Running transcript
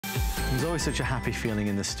There's always such a happy feeling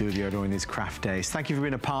in the studio during these craft days. Thank you for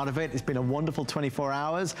being a part of it. It's been a wonderful 24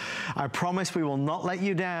 hours. I promise we will not let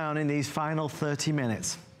you down in these final 30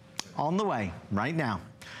 minutes. On the way, right now.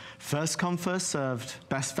 First come, first served,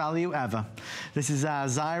 best value ever. This is our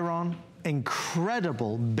Xyron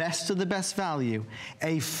incredible best of the best value,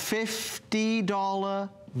 a $50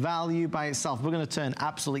 value by itself. We're going to turn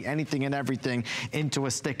absolutely anything and everything into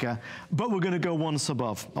a sticker, but we're going to go one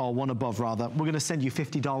above rather. We're going to send you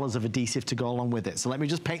 $50 of adhesive to go along with it. So let me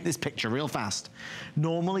just paint this picture real fast.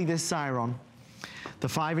 Normally this Xyron, the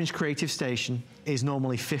 5-inch Creative Station, is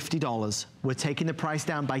normally $50. We're taking the price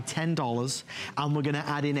down by $10, and we're gonna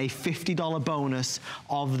add in a $50 bonus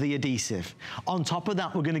of the adhesive. On top of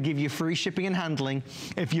that, we're gonna give you free shipping and handling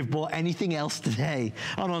if you've bought anything else today.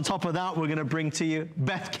 And on top of that, we're gonna bring to you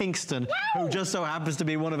Beth Kingston, who just so happens to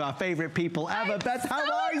be one of our favorite people ever. Beth, how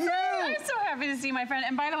are you? I'm so happy to see my friend.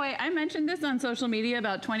 And by the way, I mentioned this on social media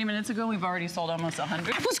about 20 minutes ago. We've already sold almost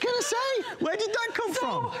 100. I was gonna say, where did that come from?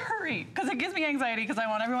 So hurry, because it gives me anxiety because I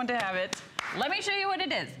want everyone to have it. Let me show you what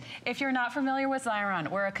it is. If you're not familiar with Xyron,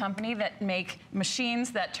 we're a company that make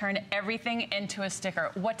machines that turn everything into a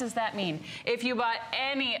sticker. What does that mean? If you bought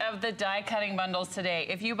any of the die cutting bundles today,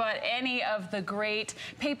 if you bought any of the great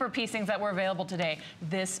paper piecings that were available today,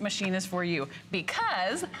 this machine is for you.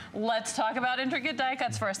 Because let's talk about intricate die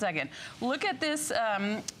cuts for a second. Look at this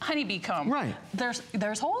honeybee comb. Right.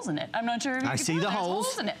 There's holes in it. I'm not sure if you can see the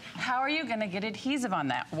holes in it. How are you gonna get adhesive on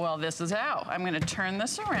that? Well, this is how. I'm gonna turn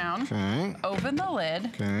this around. Okay. Open the lid,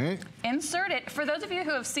 okay. Insert it. For those of you who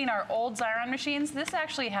have seen our old Xyron machines, this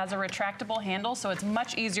actually has a retractable handle, so it's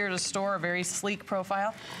much easier to store a very sleek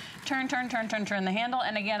profile. Turn the handle,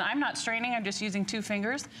 and again, I'm not straining, I'm just using 2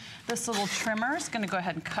 fingers. This little trimmer is gonna go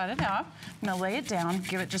ahead and cut it off. I'm gonna lay it down,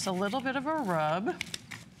 give it just a little bit of a rub,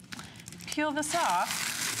 peel this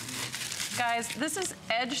off. Guys, this is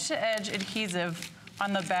edge-to-edge adhesive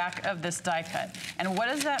on the back of this die cut. And what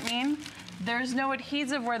does that mean? There's no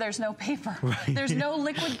adhesive where there's no paper. Right. There's no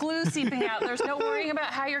liquid glue seeping out. There's no worrying about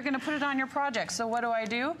how you're gonna put it on your project. So what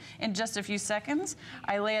do? In just a few seconds,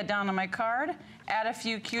 I lay it down on my card, add a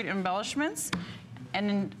few cute embellishments, and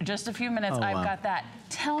in just a few minutes, I've got that.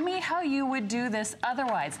 Tell me how you would do this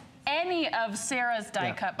otherwise. Any of Sarah's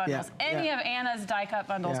die cut bundles, any of Anna's die cut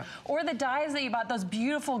bundles, or the dies that you bought, those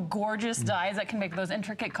beautiful, gorgeous dies that can make those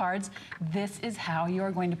intricate cards, this is how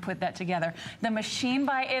you're going to put that together. The machine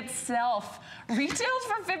by itself retails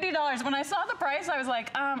for $50. When I saw the price, I was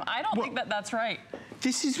like, I don't think that's right.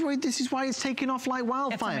 This is why it's taken off like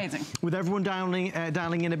wildfire. It's amazing. With everyone dialing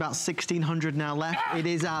in about 1,600 now left, it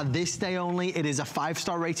is our this day only. It is a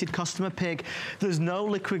 5-star rated customer pick. There's no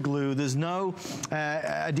liquid glue. There's no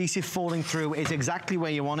adhesive falling through. It's exactly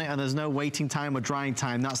where you want it, and there's no waiting time or drying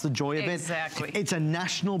time. That's the joy of it. Exactly. It's a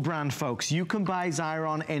national brand, folks. You can buy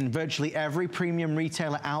Xyron in virtually every premium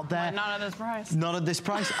retailer out there. But not at this price. Not at this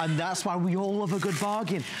price, and that's why we all love a good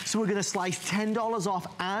bargain. So we're gonna slice $10 off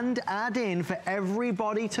and add in for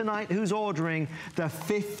everybody tonight who's ordering the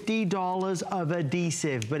 $50 of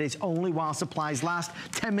adhesive, but it's only while supplies last.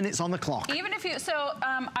 10 minutes on the clock. Even if you,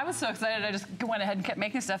 I was so excited I just went ahead and kept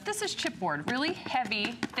making stuff. This is chipboard, really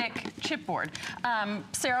heavy, thick chipboard.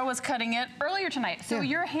 Sarah was cutting it earlier tonight. So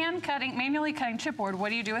you're hand cutting, manually cutting chipboard. What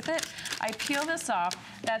do you do with it? I peel this off.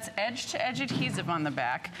 That's edge-to-edge adhesive on the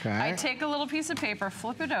back. Okay. I take a little piece of paper,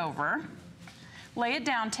 flip it over, lay it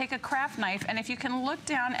down, take a craft knife, and if you can look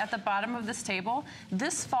down at the bottom of this table,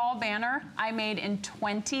 this fall banner I made in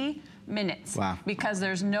 20 minutes. Wow. Because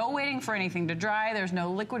there's no waiting for anything to dry, there's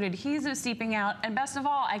no liquid adhesive seeping out, and best of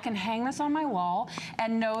all, I can hang this on my wall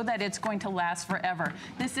and know that it's going to last forever.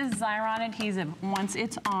 This is Xyron adhesive. Once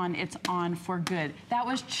it's on for good. That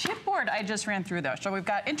was chipboard I just ran through though. So we've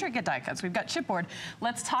got intricate die cuts, we've got chipboard.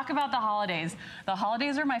 Let's talk about the holidays. The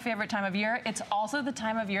holidays are my favorite time of year. It's also the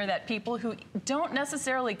time of year that people who don't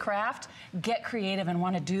necessarily craft get creative and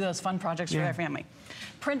want to do those fun projects for their family.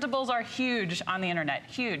 Printables are huge on the internet,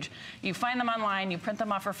 huge. You find them online, you print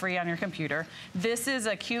them off for free on your computer. This is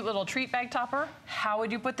a cute little treat bag topper. How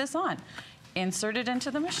would you put this on? Insert it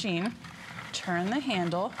into the machine, turn the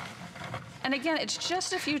handle, and again, it's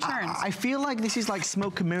just a few turns. I feel like this is like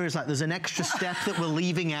smoke and mirrors, like there's an extra step that we're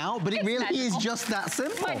leaving out, but it really is just that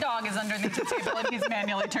simple. My dog is underneath the table and he's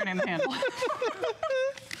manually turning the handle.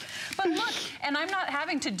 But look, and I'm not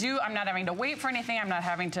having to wait for anything,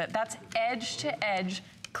 that's edge to edge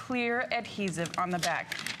clear adhesive on the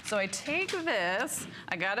back. So I take this,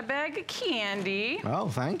 I got a bag of candy. Oh,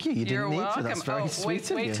 thank you. You're didn't welcome. Need to. That's very sweet of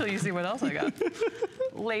you. Wait till you see what else I got.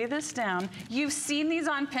 Lay this down. You've seen these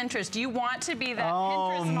on Pinterest. You want to be that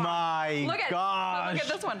Pinterest mom. Oh my gosh. Look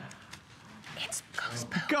at this one. It's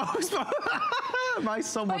Ghost. My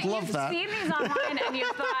son would love that. You've seen these online and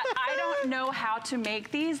you thought, I don't know how to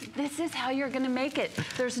make these. This is how you're gonna make it.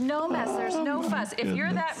 There's no mess, there's no fuss. If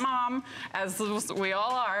you're that mom, as we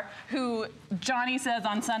all are, who Johnny says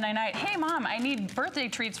on Sunday night, hey mom, I need birthday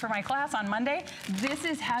treats for my class on Monday, this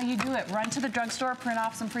is how you do it. Run to the drugstore, print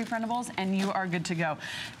off some pre-printables, and you are good to go.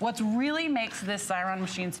 What really makes this Xyron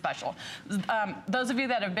machine special, those of you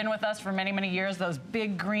that have been with us for many, many years, those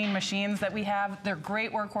big green machines that we have, they're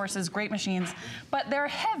great workhorses, great machines, but they're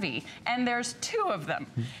heavy, and there's 2 of them.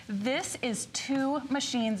 This is 2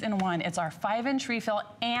 machines in one. It's our 5-inch refill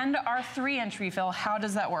and our 3-inch refill. How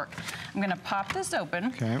does that work? I'm gonna pop this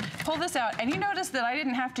open, pull this out, and you notice that I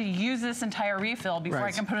didn't have to use this entire refill before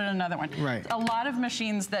I can put in another one. A lot of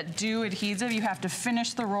machines that do adhesive, you have to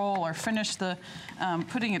finish the roll or finish the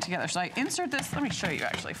putting it together. So I insert this, let me show you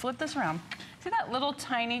actually, flip this around. See that little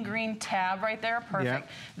tiny green tab right there? Perfect.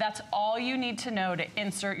 That's all you need to know to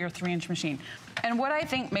insert your 3-inch machine. And what I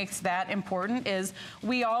think makes that important is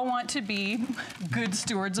we all want to be good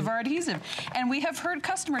stewards of our adhesive. And we have heard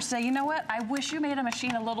customers say, you know what, I wish you made a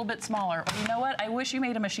machine a little bit smaller. Or you know what, I wish you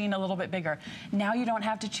made a machine a little bit bigger. Now you don't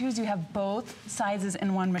have to choose, you have both sizes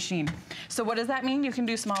in one machine. So what does that mean? You can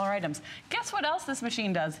do smaller items. Guess what else this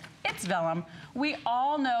machine does? It's vellum. We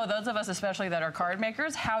all know, those of us especially that are card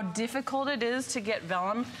makers, how difficult it is to get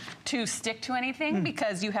vellum to stick to anything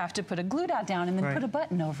because you have to put a glue dot down and then put a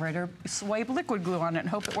button over it or swipe liquid glue on it and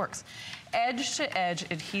hope it works. Edge to edge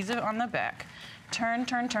adhesive on the back. Turn,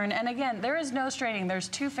 turn, turn. And again, there is no straining. There's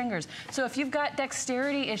 2 fingers. So if you've got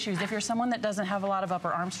dexterity issues, if you're someone that doesn't have a lot of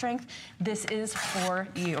upper arm strength, this is for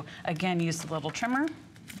you. Again, use the little trimmer.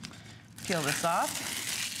 Peel this off.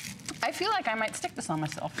 I feel like I might stick this on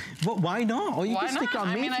myself. But why not? Or you can stick it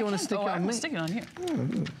on me if you want to stick it on me. Stick it on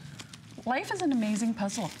you. Life is an amazing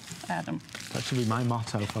puzzle, Adam. That should be my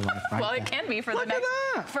motto for life, right? Well, it can be for the next,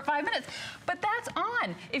 for 5 minutes. But that's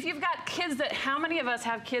on. If you've got kids that, how many of us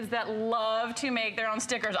have kids that love to make their own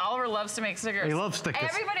stickers? Oliver loves to make stickers. He loves stickers.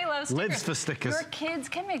 Everybody loves stickers. Lives for stickers. Your kids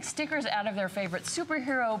can make stickers out of their favorite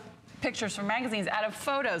superhero pictures from magazines, out of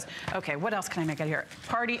photos. Okay, what else can I make out of here?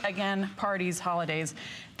 Party, again, parties, holidays.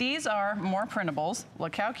 These are more printables.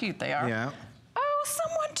 Look how cute they are. Yeah. Oh,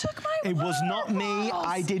 someone took my It was not me.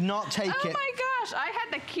 I did not take it. Oh my gosh, I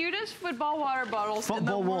had the cutest football water bottles in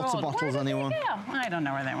the world. Football water bottles, anyone? I don't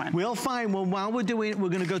know where they went. We'll find. Well, while we're doing it, we're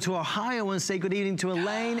going to go to Ohio and say good evening to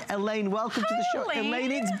Elaine. Elaine, welcome to the show.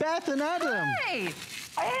 Elaine, it's Beth and Adam. Hi.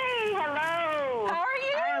 Hey, hello. How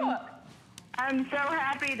are you? I'm so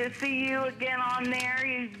happy to see you again on there.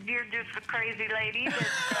 You're just a crazy lady that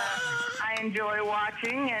I enjoy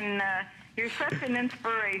watching, and you're such an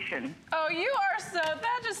inspiration. Oh, you are so,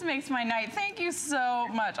 that just makes my night. Thank you so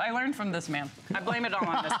much. I learned from this man. I blame it all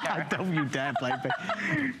on this guy. Don't you dare blame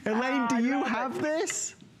me. Elaine, do you have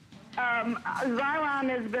this? Xyron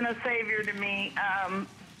has been a savior to me.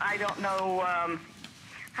 I don't know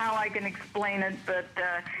how I can explain it, but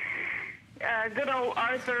good old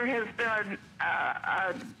Arthur has been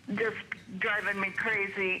just driving me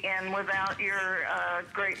crazy, and without your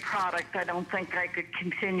great product, I don't think I could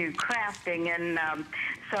continue crafting. And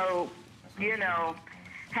so, you know,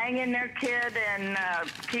 hang in there, kid, and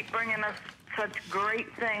keep bringing us such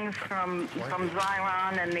great things from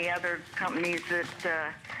Xyron and the other companies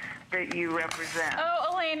that you represent.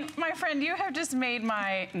 Oh, Elaine, my friend, you have just made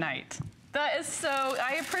my night. That is so,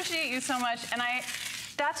 I appreciate you so much, and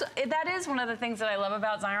that is one of the things that I love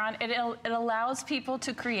about Xyron. It allows people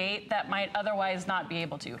to create that might otherwise not be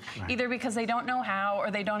able to, either because they don't know how,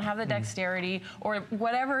 or they don't have the dexterity, or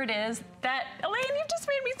whatever it is. That, Elaine, you've just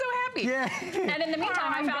made me so happy. Yeah. And in the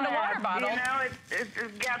meantime, I found a water bottle. You know,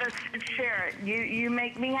 it's got to share it. You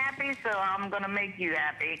make me happy, so I'm going to make you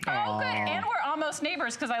happy. Oh, good. And we're almost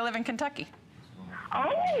neighbors because I live in Kentucky.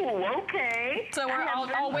 Oh, okay. So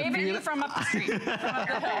I'll wave at you from up the street, from up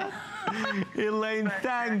the hill. Elaine,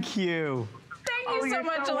 thank you. Thank you so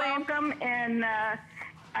much, so Elaine. Welcome, and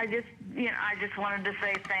I just wanted to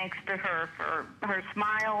say thanks to her for her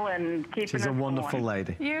smile and keeping She's a wonderful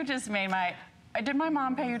lady. You just made my. Did my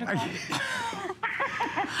mom pay you to call?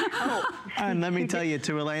 And let me tell you,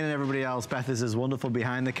 to Elaine and everybody else, Beth is as wonderful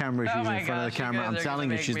behind the camera as she's in front of the camera. I'm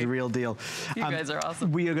telling you, she's the real deal. You guys are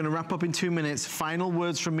awesome. We are going to wrap up in 2 minutes. Final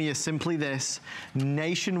words from me are simply this.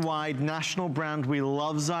 Nationwide, national brand, we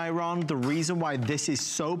love Xyron. The reason why this is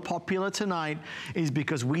so popular tonight is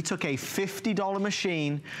because we took a $50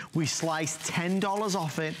 machine, we sliced $10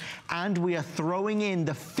 off it, and we are throwing in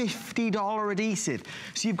the $50 adhesive.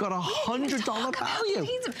 So you've got $100 value.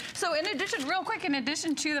 So in addition, real quick, in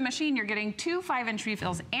addition to the machine, you're getting getting 2 5-inch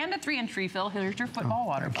refills and a 3-inch refill. Here's your football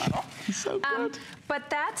water bottle. So good. But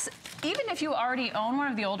that's, even if you already own one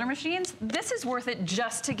of the older machines, this is worth it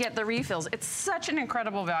just to get the refills. It's such an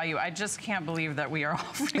incredible value. I just can't believe that we are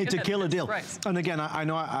offering it's a killer deal. Price. And again, I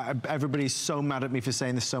know everybody's so mad at me for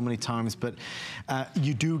saying this so many times, but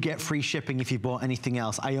you do get free shipping if you bought anything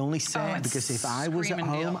else. I only say it because if I was at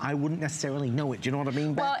home, I wouldn't necessarily know it. Do you know what I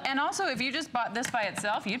mean, Beth? Well, and also if you just bought this by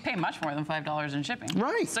itself, you'd pay much more than $5 in shipping.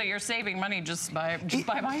 Right. So you're saving money just by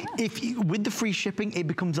buying this. With the free shipping, it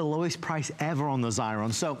becomes the lowest price ever on the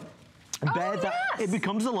Xyron. So it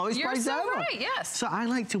becomes the lowest price ever. You're so right, yes. So I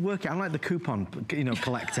like to work it. I'm like the coupon,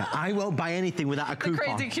 collector. I won't buy anything without a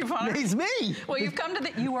coupon. The crazy coupon. It's me. Well, you've come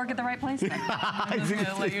to you work at the right place then. I'm just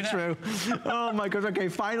gonna let you know. True. Oh my God. Okay,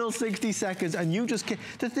 final 60 seconds, and you just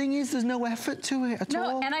the thing is, there's no effort to it at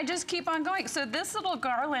all. No, and I just keep on going. So this little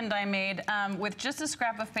garland I made with just a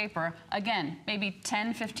scrap of paper. Again, maybe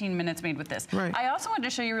 10, 15 minutes made with this. Right. I also wanted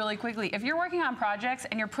to show you really quickly. If you're working on projects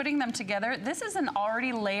and you're putting them together, this is an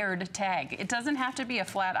already layered tag. It doesn't have to be a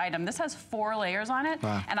flat item. This has 4 layers on it,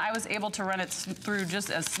 and I was able to run it through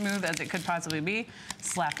just as smooth as it could possibly be.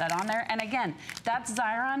 Slap that on there, and again, that's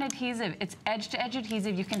Xyron adhesive. It's edge-to-edge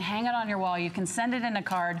adhesive. You can hang it on your wall. You can send it in a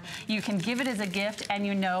card. You can give it as a gift, and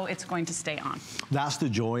you know it's going to stay on. That's the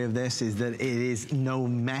joy of this, is that it is no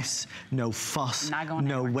mess, no fuss,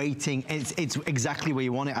 no waiting. It's exactly where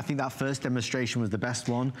you want it. I think that first demonstration was the best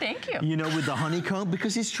one. Thank you. With the honeycomb,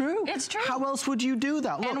 because it's true. It's true. How else would you do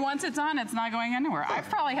that? Look. And once it's on, it's not going anywhere. I've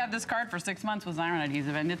probably had this card for 6 months with Xyron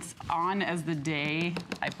adhesive, and it's on as the day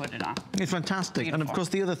I put it on. It's fantastic. Beautiful. And of course,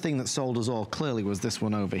 the other thing that sold us all clearly was this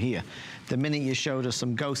one over here. The minute you showed us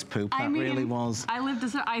some ghost poop, really was.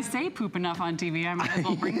 I say poop enough on TV. I might as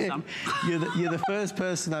well bring some. You're the first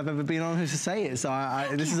person I've ever been on who to say it. So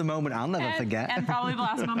this is a moment I'll never forget. And probably the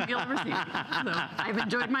last moment you'll ever see. So I've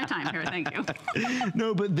enjoyed my time here. Thank you.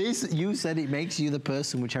 No, but this, you said it makes you the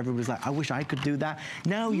person which everybody's like, I wish I could do that.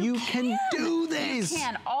 Now you can do this. You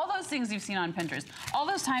can. All those things you've seen on Pinterest, all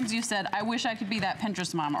those times you said, I wish I could be that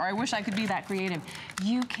Pinterest mom, or I wish I could be that creative.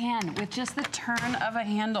 You can, with just the turn of a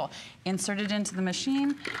handle. Insert it into the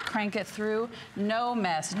machine, crank it through, no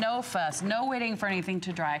mess, no fuss, no waiting for anything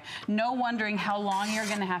to dry, no wondering how long you're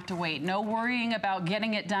gonna have to wait, no worrying about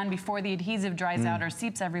getting it done before the adhesive dries out or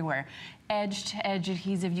seeps everywhere. Edge-to-edge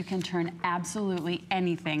adhesive, you can turn absolutely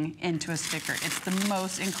anything into a sticker. It's the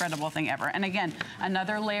most incredible thing ever. And again,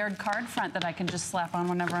 another layered card front that I can just slap on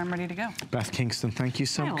whenever I'm ready to go. Beth Kingston, thank you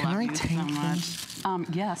so much. Can I take them?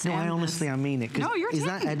 Yes. No, I mean it. No, you're Is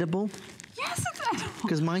that edible? Yes, it's edible.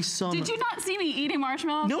 Because my son... Did you not see me eating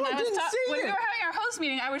marshmallows? No, I didn't see it. When we were having our host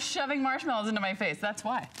meeting, I was shoving marshmallows into my face. That's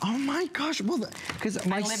why. Oh my gosh. Well, because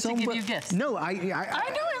my son... I live to give you gifts. No, I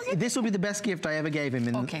know. This will be the best gift I ever gave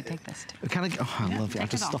him. Okay, take this too. Can I... Oh, I love it. I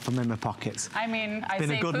just stuff them in my pockets. I mean, I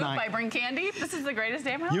say poop, I bring candy. This is the greatest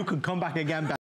day of my life. You could come back again, Beth.